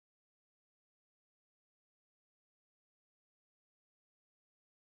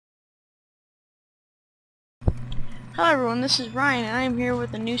Hello everyone, this is Ryan, and I am here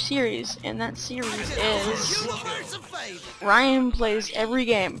with a new series, and that series is Ryan Plays Every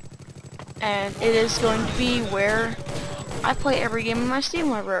Game. And it is going to be where I play every game in my Steam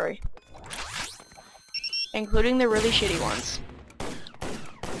library, including the really shitty ones.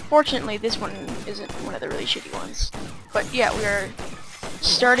 Fortunately, this one isn't one of the really shitty ones. But yeah, we are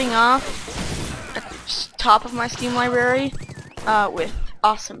starting off at the top of my Steam library with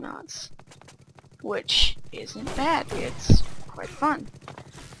Awesomenauts, which isn't bad. It's quite fun.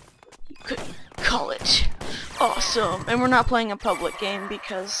 You could call it awesome. And we're not playing a public game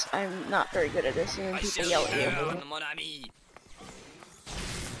because I'm not very good at this and people yell at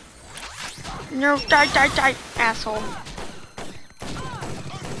you. No, die, asshole.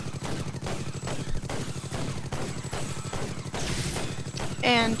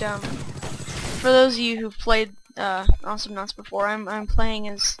 And for those of you who've played Awesomenauts before, I'm playing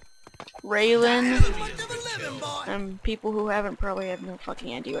as Raylan, and people who haven't probably have no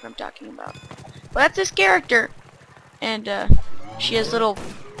fucking idea what I'm talking about. But that's this character, and she has a little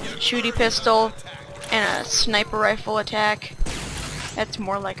shooty pistol and a sniper rifle attack. That's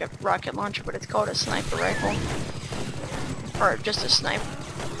more like a rocket launcher, but it's called a sniper rifle, or just a snipe.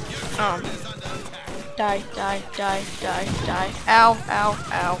 Die. Ow.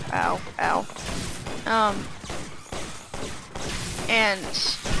 And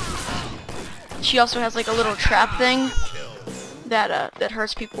she also has like a little trap thing that that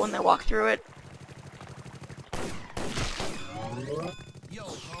hurts people when they walk through it.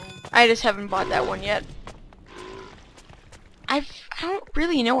 I just haven't bought that one yet. I don't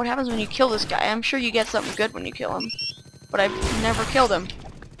really know what happens when you kill this guy. I'm sure you get something good when you kill him, but I've never killed him.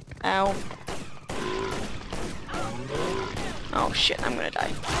 Ow. Oh shit, I'm gonna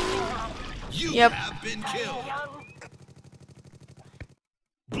die. Yep.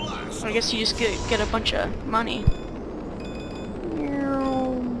 I guess you just get a bunch of money. What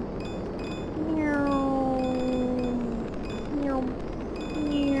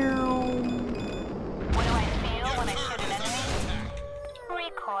do I feel when I shoot an enemy?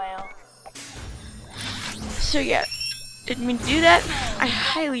 Recoil. So yeah, didn't mean to do that. I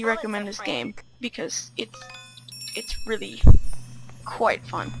highly recommend this game because it's really quite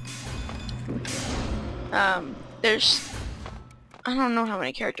fun. There's, I don't know how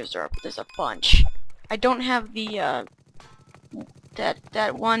many characters there are, but there's a bunch. I don't have the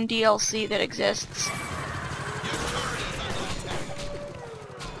that one DLC that exists.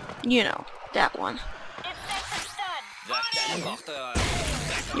 You know, that one.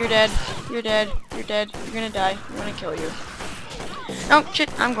 You're dead. You're gonna die. I'm gonna kill you. Oh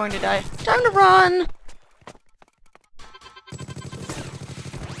shit, I'm going to die. Time to run!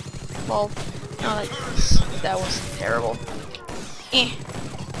 Well, no, that was terrible. Yeah,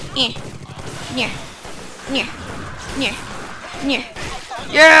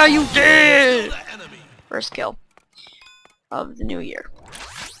 you did! First kill of the new year.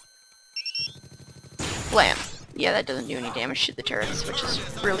 Blam. Yeah, that doesn't do any damage to the turrets, which is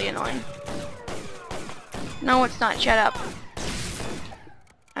really annoying. No, it's not. Shut up.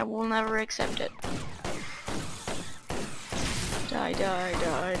 I will never accept it. Die.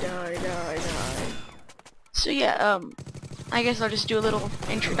 So yeah, I guess I'll just do a little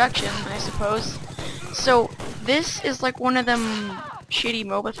introduction, I suppose. So, this is like one of them shitty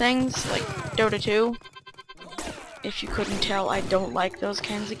MOBA things, like Dota 2. If you couldn't tell, I don't like those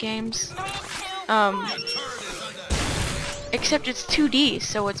kinds of games. Except it's 2D,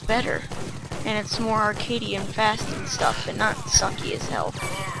 so it's better. And it's more arcadey and fast and stuff, and not sucky as hell.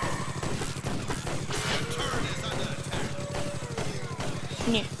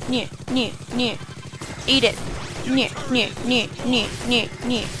 Eat it.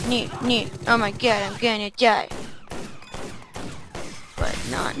 Oh my god, I'm gonna die. But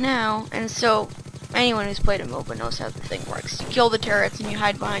not now. And so, anyone who's played a MOBA knows how the thing works. You kill the turrets and you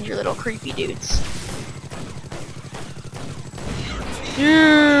hide behind your little creepy dudes.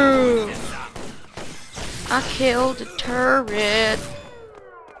 Yeah! I killed a turret.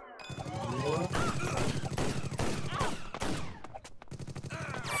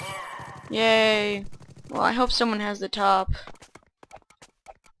 Yay. Well, I hope someone has the top.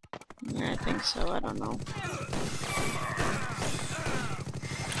 Yeah, I think so. I don't know.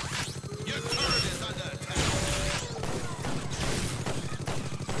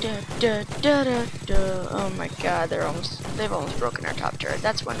 Oh my god, they've almost broken our top turret.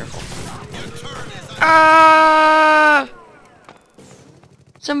 That's wonderful. Ah!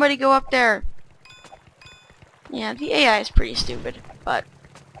 Somebody go up there. Yeah, the AI is pretty stupid, but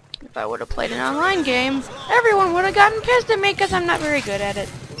if I would have played an online game, everyone would have gotten pissed at me because I'm not very good at it.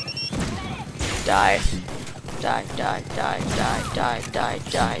 Die. Die, die, die, die, die, die,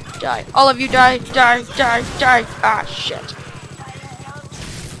 die, die. All of you die, die, die, die. Ah, shit.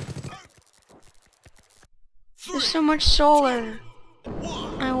 There's so much solar.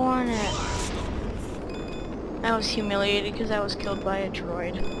 I want it. I was humiliated because I was killed by a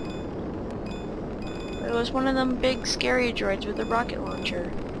droid. It was one of them big scary droids with a rocket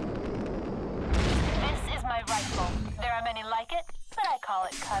launcher. This is my rifle. There are many like it, but I call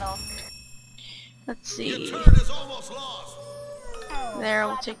it Cuddles. Let's see. Your turret is almost lost. There,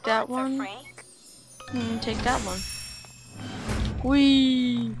 we'll take that Bullets are one. free. Take that one.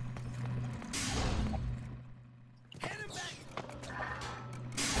 Whee!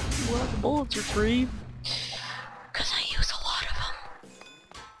 Well, the bullets are free. Because I use a lot of them.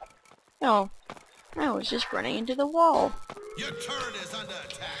 Oh, I was just running into the wall. Your turret is under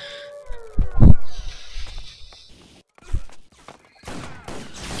attack.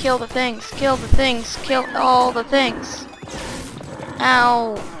 Kill the things, kill the things, kill all the things.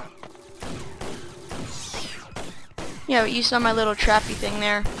 Ow. Yeah, but you saw my little trappy thing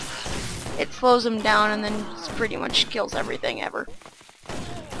there. It slows them down and then pretty much kills everything ever.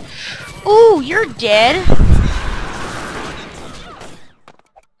 Ooh, you're dead.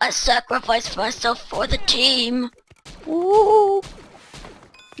 I sacrificed myself for the team. Ooh.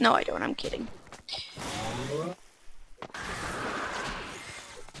 No, I don't. I'm kidding.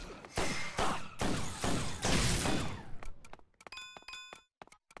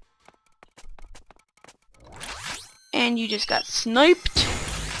 And you just got sniped.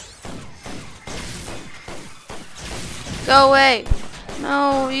 Go away.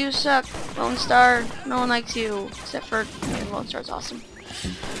 No, you suck. Lone Star. No one likes you. Except for Lone Star's awesome.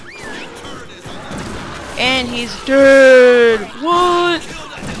 And he's dead. What?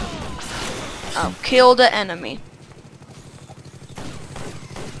 Oh, kill the enemy.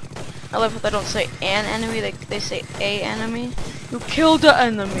 I love how they don't say an enemy, they say a enemy. You killed the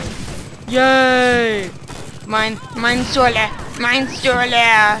enemy. Yay! Mein Sohle! Mein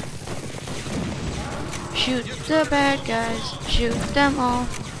Sohle! Shoot the bad guys. Shoot them all.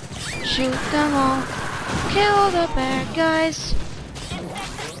 Shoot them all. Kill the bad guys.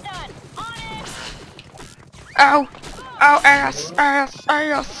 Ow! Ow! Ass! Ass!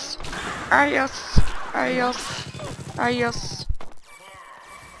 Ass! Ass! Ass! Ass!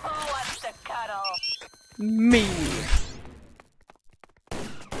 Who wants to cuddle? Me.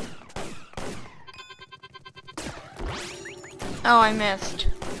 Oh, I missed.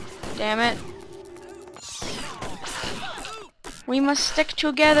 Damn it. We must stick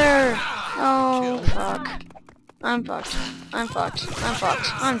together. Oh, fuck. I'm fucked. I'm fucked. I'm fucked.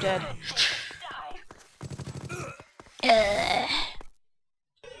 I'm dead.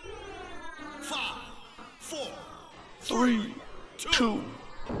 Five, 4, 3, 2,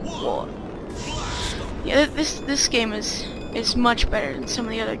 1. Yeah, this game is much better than some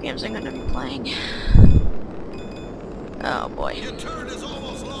of the other games I'm gonna be playing. Oh boy. Your turret is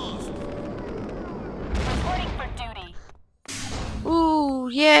almost lost. Reporting for duty. Ooh,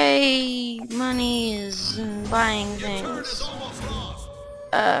 yay! Monies and buying Your turret is things. almost lost.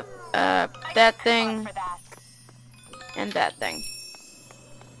 That thing For that. and that thing.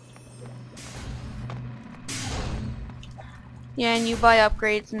 Yeah, and you buy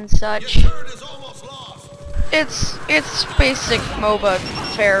upgrades and such. Your turret is almost lost. It's basic MOBA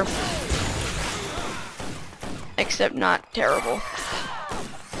fare. Except not terrible.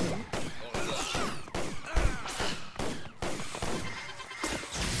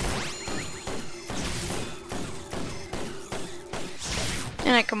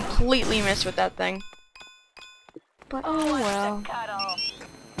 And I completely missed with that thing. But oh well. Cuddle.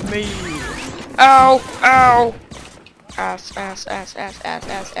 Me. Ow! Ow! Ass, ass, ass, ass, ass,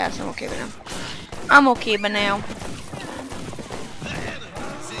 ass, ass. I'm okay by now. I'm okay by now. The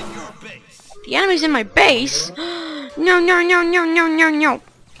enemy's in your base. The enemy's in my base? No, no, no, no, no, no, no.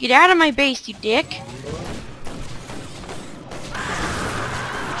 Get out of my base, you dick.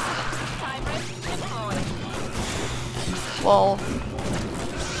 Timer deployed. Well,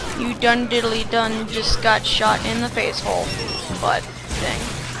 you done diddly done just got shot in the face hole. But thing.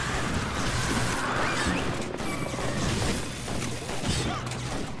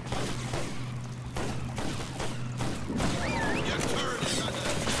 Your turret is under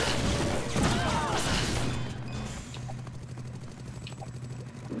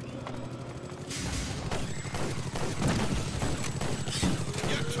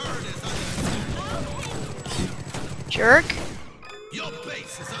Your turret is under Jerk. Your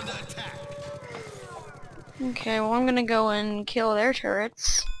base is under attack. Okay, well I'm gonna go and kill their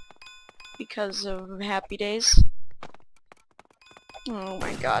turrets. Because of happy days. Oh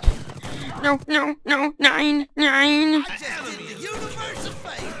my god. No, no, no, 9, 9, I just did the universe a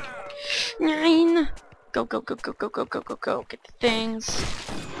favor. 9. Go, go, go, go, go, go, go, go, go. Get the things.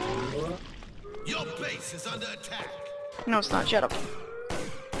 Your base is under attack. No, it's not. Shut up.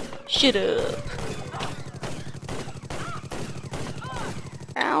 Shut up.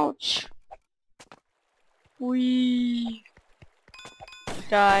 Ouch. Wee.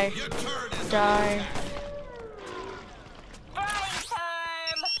 Die. Your turret is Die. Frying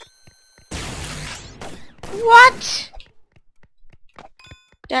time! What?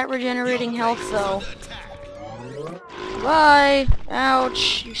 That regenerating health, though. under attack. Bye.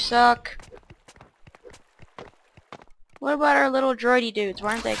 Ouch. You suck. What about our little droidy dudes?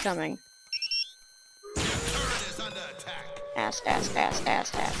 Why aren't they coming? Your turret is under attack. Ass, ass, ass,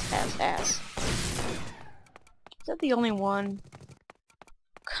 ass, ass, ass, ass. Is that the only one?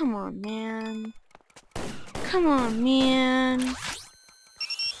 Come on, man. Come on, man. Your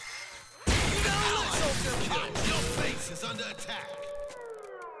base is under attack.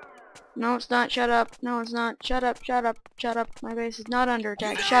 No, it's not. Shut up. No, it's not. Shut up, shut up, shut up. My base is not under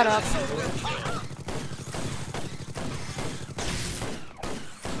attack. Shut up.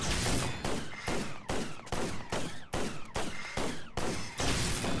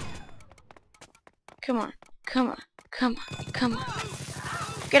 Come on. Come on. Come on. Come on.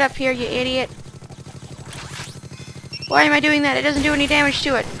 Get up here, you idiot. Why am I doing that? It doesn't do any damage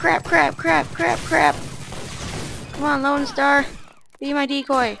to it. Crap, crap, crap, crap, crap. Come on, Lone Star. Be my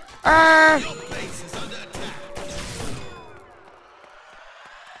decoy. Arr! Your base is under attack.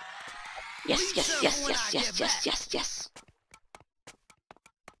 Yes, yes, yes, yes, yes, yes, yes, yes.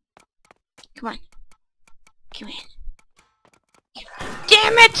 Come on. Come in.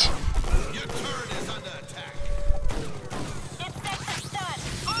 Damn it! Your turret is under attack. It's set to stun!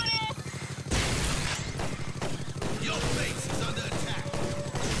 On it! Your base is under attack.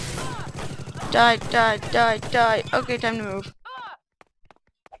 Die, die, die, die. Okay, time to move.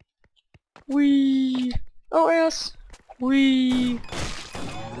 Wee. Oh, yes. Wee.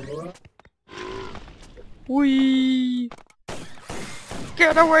 Wee.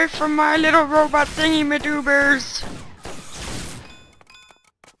 Get away from my little robot thingy-madoobers.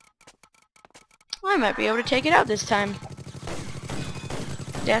 I might be able to take it out this time.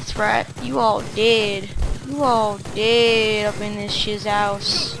 That's right. You all did. You all did up in this shiz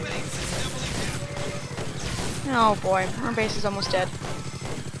house. Oh boy, our base is almost dead.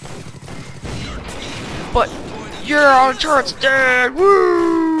 But yeah, our turret's dead.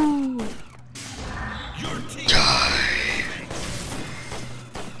 Woo!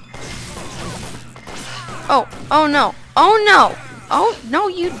 Oh, oh no. Oh no. Oh no,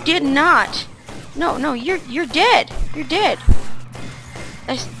 you did not. No, no, you're dead. You're dead.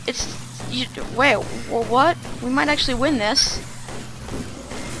 Wait, well, what? We might actually win this.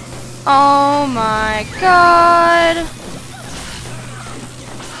 Oh my god.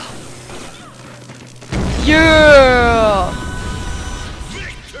 Yeah!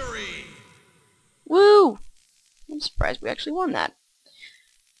 Victory! Woo! I'm surprised we actually won that.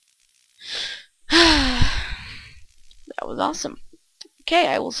 That was awesome. Okay,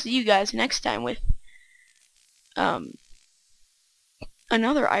 I will see you guys next time with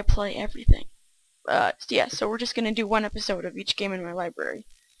another I Play Everything. Yeah, so we're just gonna do one episode of each game in my library.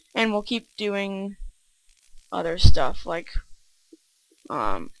 And we'll keep doing other stuff, like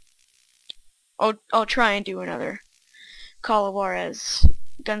I'll try and do another Call of Juarez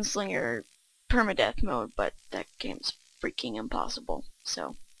Gunslinger permadeath mode, but that game's freaking impossible.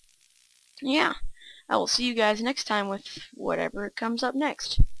 So yeah, I will see you guys next time with whatever comes up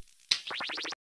next.